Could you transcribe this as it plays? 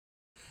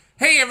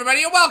Hey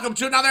everybody, and welcome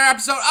to another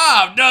episode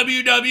of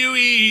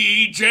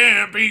WWE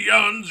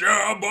Champions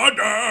Your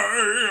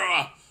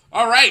Butter.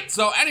 Alright,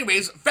 so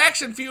anyways,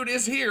 Faction Feud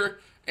is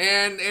here,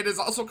 and it is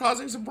also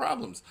causing some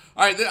problems.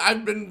 Alright,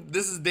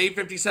 this is day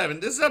 57.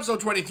 This is episode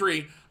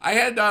 23. I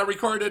had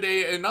recorded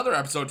another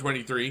episode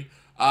 23,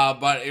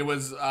 but it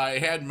was, I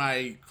had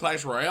my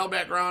Clash Royale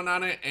background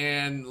on it,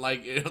 and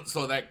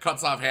so that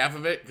cuts off half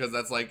of it, because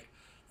that's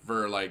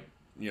for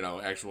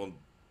actual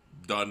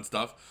done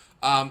stuff.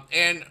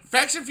 And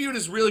Faction Feud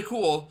is really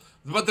cool,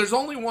 but there's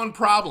only one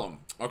problem,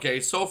 okay,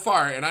 so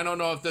far, and I don't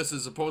know if this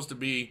is supposed to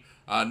be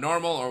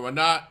normal or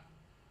whatnot.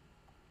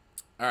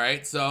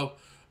 Alright, so,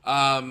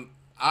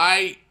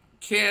 I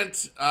can't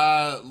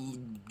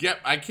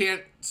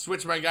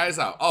switch my guys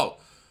out. Oh,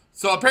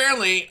 so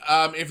apparently,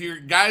 if your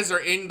guys are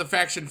in the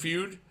Faction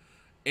Feud,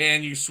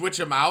 and you switch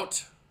them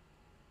out,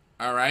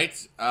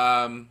 alright,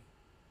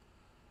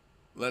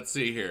 let's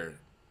see here.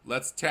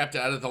 Let's tap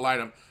to edit the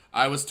lineup.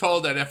 I was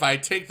told that if I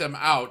take them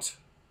out,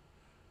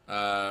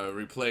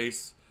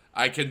 replace,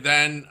 I can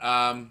then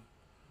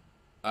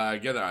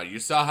get out. You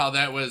saw how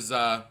that was,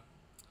 how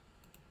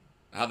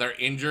they're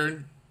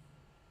injured?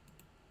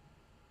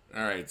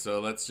 Alright, so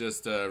let's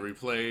just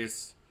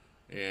replace,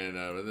 and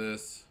with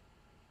this,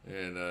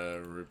 and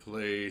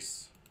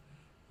replace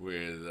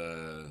with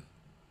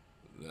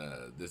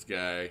this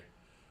guy.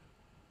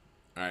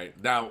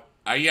 Alright, now,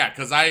 yeah,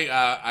 because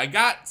I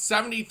got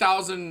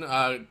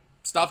 70,000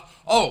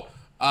 stuff. Oh!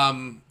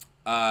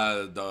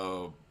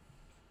 The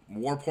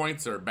war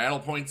points or battle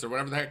points or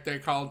whatever the heck they're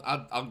called.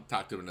 I'll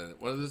talk to them in a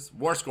minute. What is this?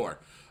 War score.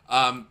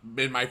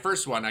 In my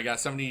first one, I got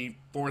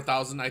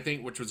 74,000, I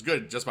think, which was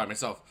good just by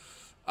myself.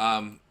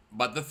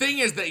 But the thing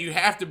is that you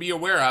have to be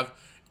aware of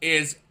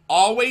is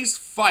always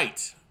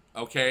fight,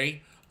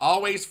 okay?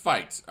 Always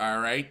fight, all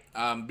right?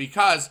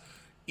 Because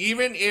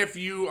even if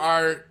you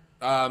are,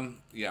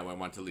 yeah, I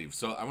want to leave.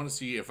 So I want to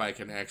see if I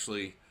can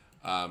actually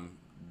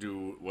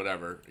do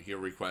whatever. Here,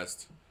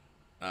 request.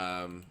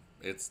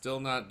 It's still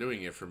not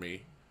doing it for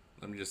me.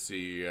 Let me just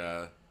see,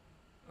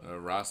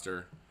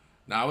 roster.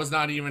 Now, I was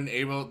not even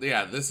able,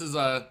 yeah, this is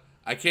I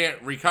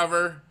can't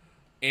recover,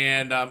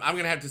 and, I'm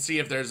gonna have to see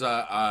if there's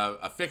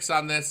a fix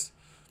on this,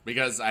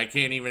 because I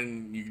can't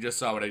even, you just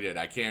saw what I did.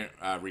 I can't,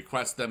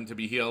 request them to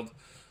be healed,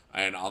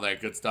 and all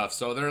that good stuff,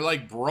 so they're,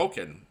 like,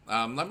 broken.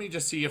 Let me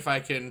just see if I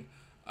can,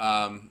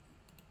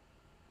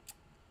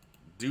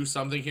 do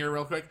something here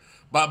real quick.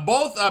 But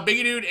both,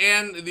 bigedude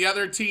and the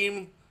other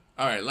team.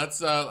 All right,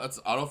 let's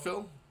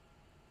autofill.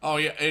 Oh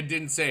yeah, it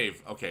didn't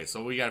save. Okay,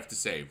 so we have to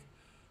save.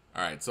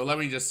 All right, so let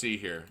me just see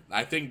here.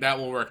 I think that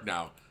will work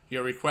now.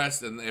 Here,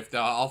 request, and if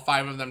all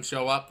 5 of them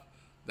show up,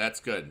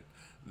 that's good.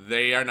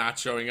 They are not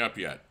showing up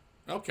yet.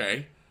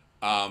 Okay,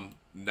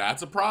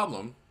 that's a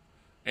problem.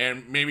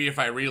 And maybe if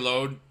I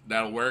reload,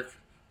 that'll work.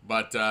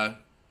 But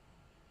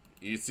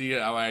you see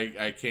how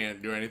I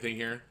can't do anything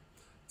here?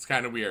 It's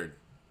kind of weird.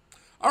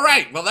 All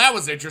right, well that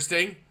was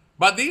interesting.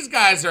 But these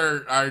guys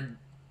are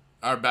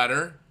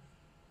better.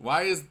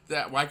 Why is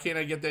that? Why can't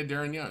I get that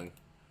Darren Young?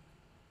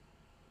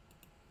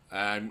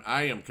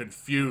 I am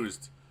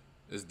confused.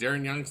 Is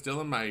Darren Young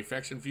still in my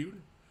Faction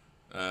Feud?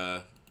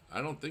 I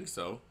don't think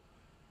so.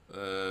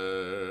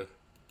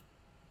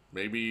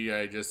 Maybe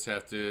I just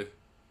have to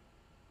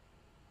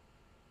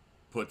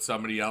put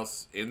somebody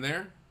else in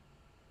there.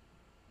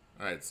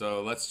 All right,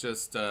 so let's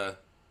just let's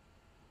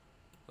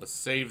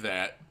save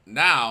that.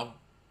 Now,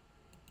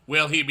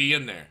 will he be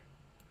in there?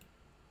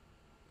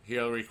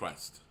 He'll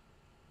request.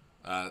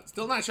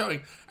 Still not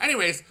showing.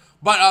 Anyways,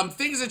 but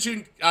things that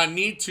you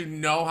need to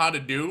know how to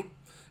do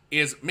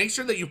is make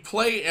sure that you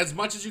play as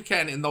much as you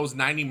can in those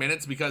 90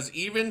 minutes, because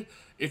even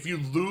if you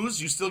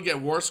lose, you still get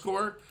war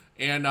score,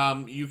 and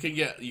you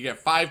get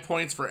 5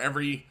 points for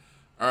every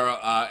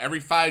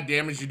 5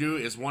 damage you do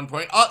is 1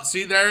 point. Oh,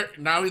 see there,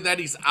 now that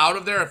he's out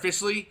of there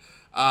officially,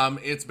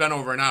 it's been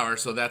over an hour,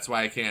 so that's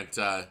why I can't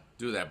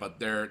do that. But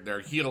they're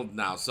healed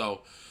now,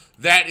 so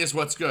that is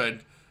what's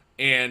good.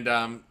 And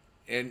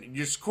you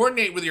just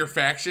coordinate with your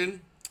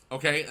faction,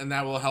 okay, and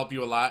that will help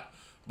you a lot.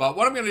 But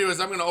what I'm going to do is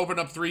I'm going to open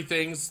up 3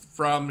 things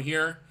from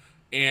here,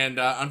 and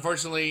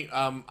unfortunately,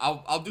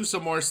 I'll do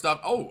some more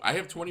stuff. Oh, I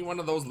have 21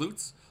 of those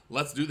loots.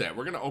 Let's do that.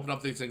 We're going to open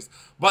up these things.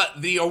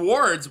 But the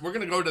awards, we're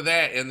going to go to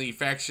that in the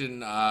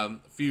Faction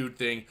Feud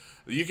thing.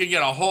 You can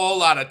get a whole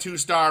lot of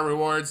 2-star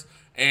rewards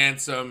and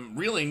some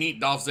really neat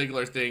Dolph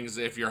Ziggler things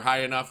if you're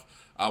high enough.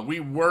 We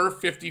were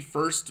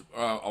 51st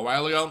a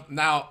while ago.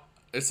 Now,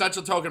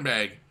 Essential Token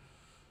Bag.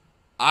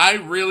 I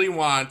really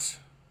want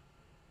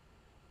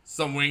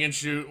some wing and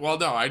shoot. Well,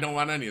 no, I don't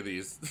want any of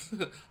these.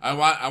 I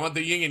want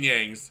the yin and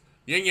yangs.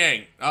 Yin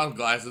yang. Oh,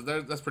 glasses.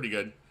 That's pretty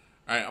good.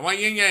 All right, I want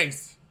yin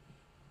yangs.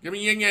 Give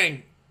me yin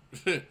yang.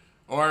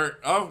 Or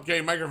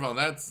okay, microphone.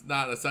 That's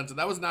not essential.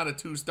 That was not a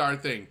 2-star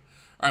thing.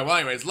 All right. Well,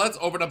 anyways, let's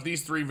open up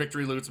these 3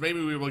 victory loots.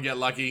 Maybe we will get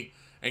lucky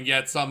and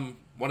get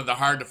one of the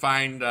hard to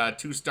find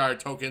 2-star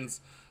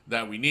tokens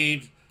that we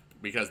need,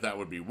 because that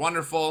would be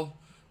wonderful.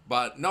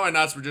 But knowing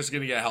us, we're just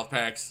gonna get health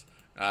packs.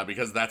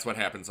 Because that's what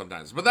happens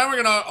sometimes. But then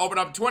we're going to open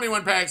up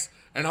 21 packs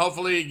and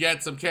hopefully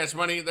get some cash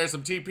money. There's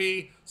some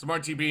TP, some more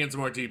TP, and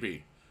some more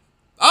TP.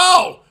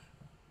 Oh!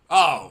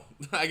 Oh,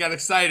 I got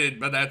excited,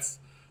 but that's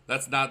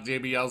not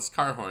JBL's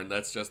car horn.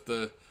 That's just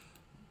the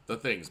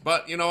things.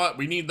 But you know what?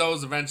 We need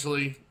those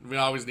eventually. We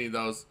always need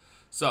those.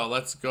 So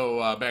let's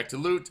go back to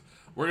loot.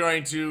 We're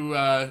going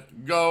to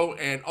go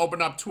and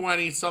open up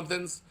 20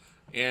 somethings,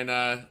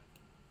 and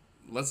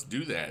let's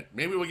do that.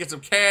 Maybe we'll get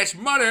some cash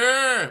money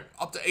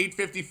up to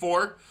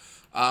 854.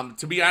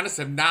 To be honest,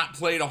 I've not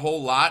played a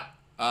whole lot.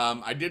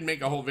 I did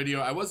make a whole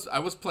video. I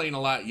was playing a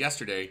lot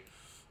yesterday,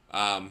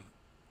 but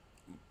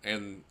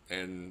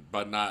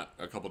not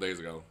a couple days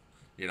ago.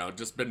 You know,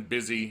 just been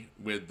busy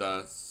with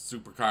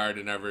Supercard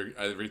and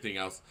everything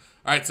else.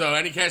 All right, so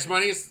any cash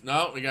monies?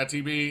 No, we got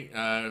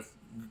TP,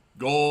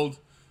 gold,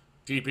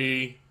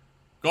 TP,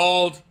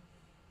 gold,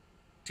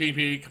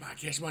 TP. Come on,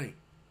 cash money.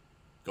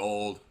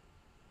 Gold,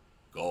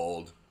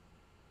 gold,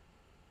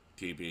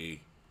 TP,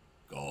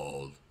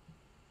 gold,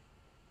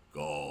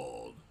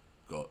 gold,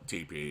 gold,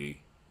 TP,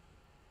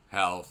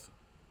 health,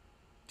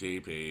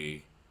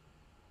 TP,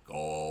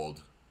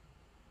 gold,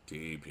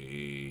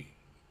 TP,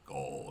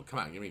 gold. Come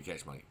on, give me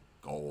cash money.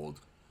 Gold,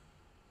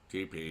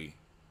 TP.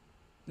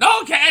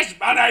 No cash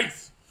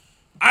monies!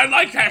 I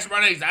like cash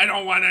monies. I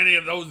don't want any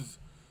of those.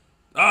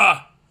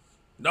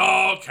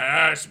 No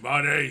cash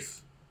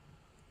monies.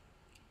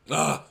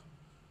 What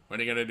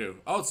are you gonna do?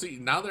 Oh, see,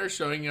 now they're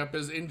showing up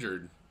as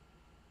injured.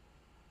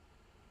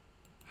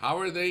 How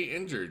are they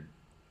injured?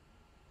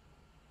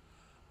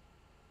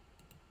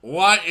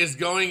 What is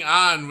going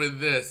on with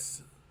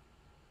this?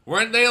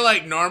 Weren't they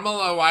like normal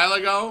a while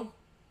ago?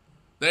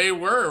 They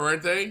were,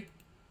 weren't they?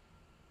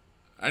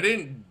 I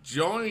didn't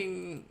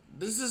join.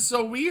 This is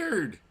so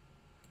weird.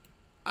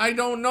 I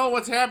don't know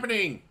what's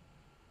happening.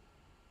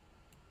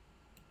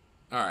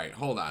 Alright,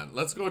 hold on.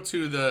 Let's go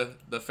to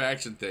the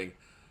faction thing.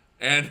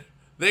 And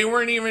they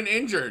weren't even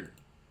injured.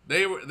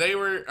 They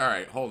were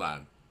alright, hold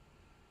on.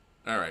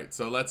 Alright,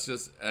 so let's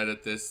just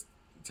edit this.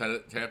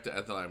 Tap to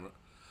ethylene.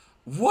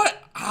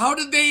 What? How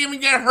did they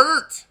even get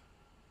hurt?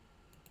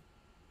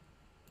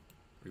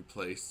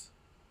 Replace.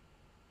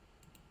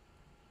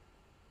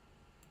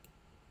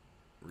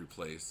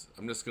 Replace.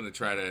 I'm just gonna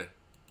try to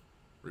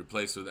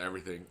replace with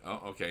everything.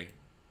 Oh, okay.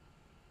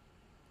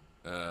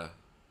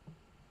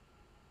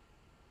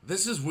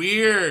 This is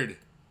weird.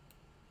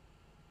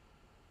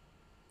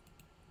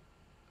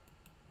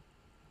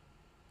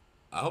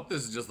 I hope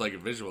this is just like a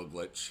visual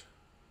glitch.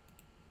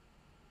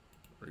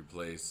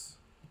 Replace.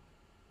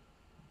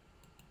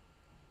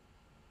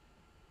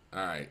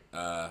 Alright,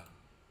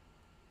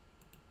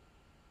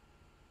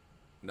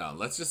 no,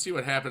 let's just see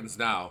what happens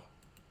now.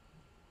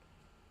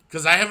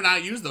 Because I have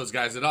not used those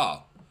guys at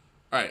all.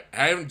 Alright,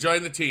 I haven't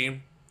joined the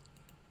team.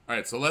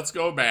 Alright, so let's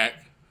go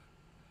back.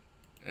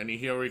 Any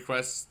heal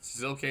requests?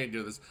 Still can't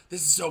do this.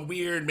 This is so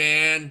weird,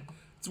 man.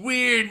 It's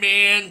weird,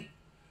 man.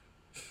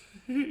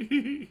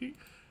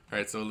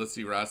 Alright, so let's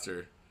see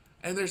roster.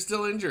 And they're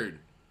still injured.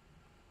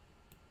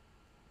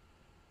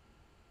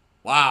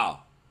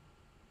 Wow.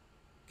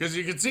 Because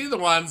you can see the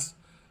ones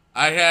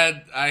I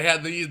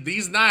had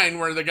these 9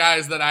 were the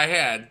guys that I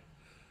had.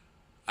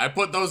 I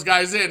put those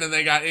guys in and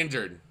they got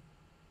injured.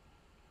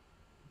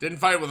 Didn't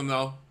fight with them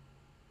though.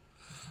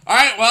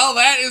 Alright, well,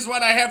 that is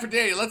what I have for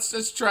today. Let's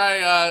just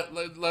try,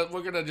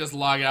 we're gonna just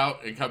log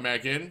out and come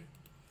back in.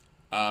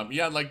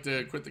 Yeah, I'd like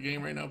to quit the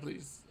game right now,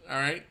 please.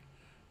 Alright.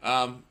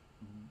 I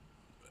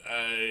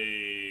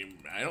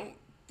don't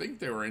think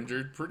they were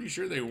injured. Pretty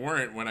sure they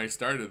weren't when I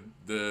started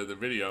the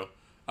video.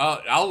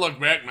 I'll look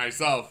back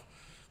myself.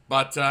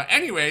 But,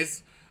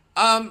 anyways,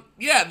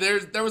 yeah,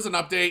 there was an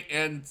update,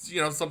 and,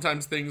 you know,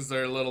 sometimes things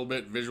are a little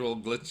bit visual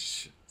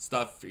glitch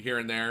stuff here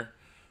and there.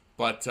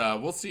 But,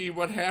 we'll see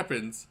what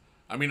happens.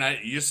 I mean,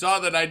 you saw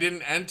that I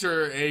didn't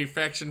enter a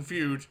faction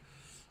feud,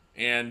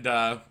 and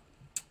that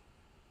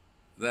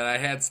I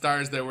had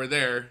stars that were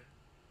there.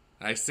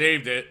 I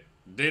saved it,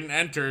 didn't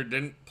enter,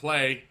 didn't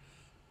play.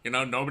 You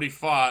know, nobody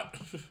fought.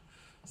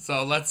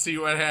 So let's see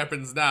what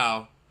happens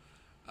now.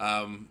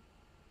 Yeah.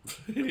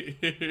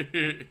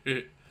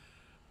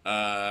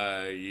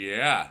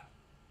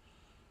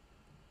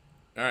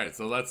 All right,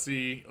 so let's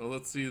see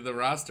the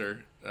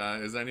roster.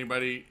 Is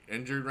anybody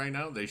injured right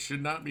now? They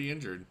should not be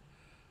injured.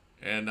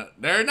 And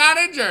they're not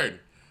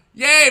injured.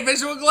 Yay,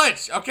 visual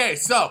glitch. Okay,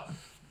 so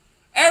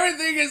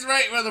everything is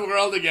right with the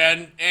world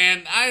again,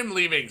 and I'm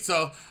leaving.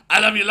 So I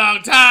love you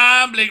long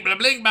time. Blink, blah,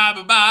 blink, bye,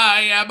 bye,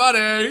 bye. Yeah,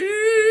 buddy.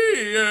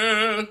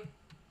 Yeah.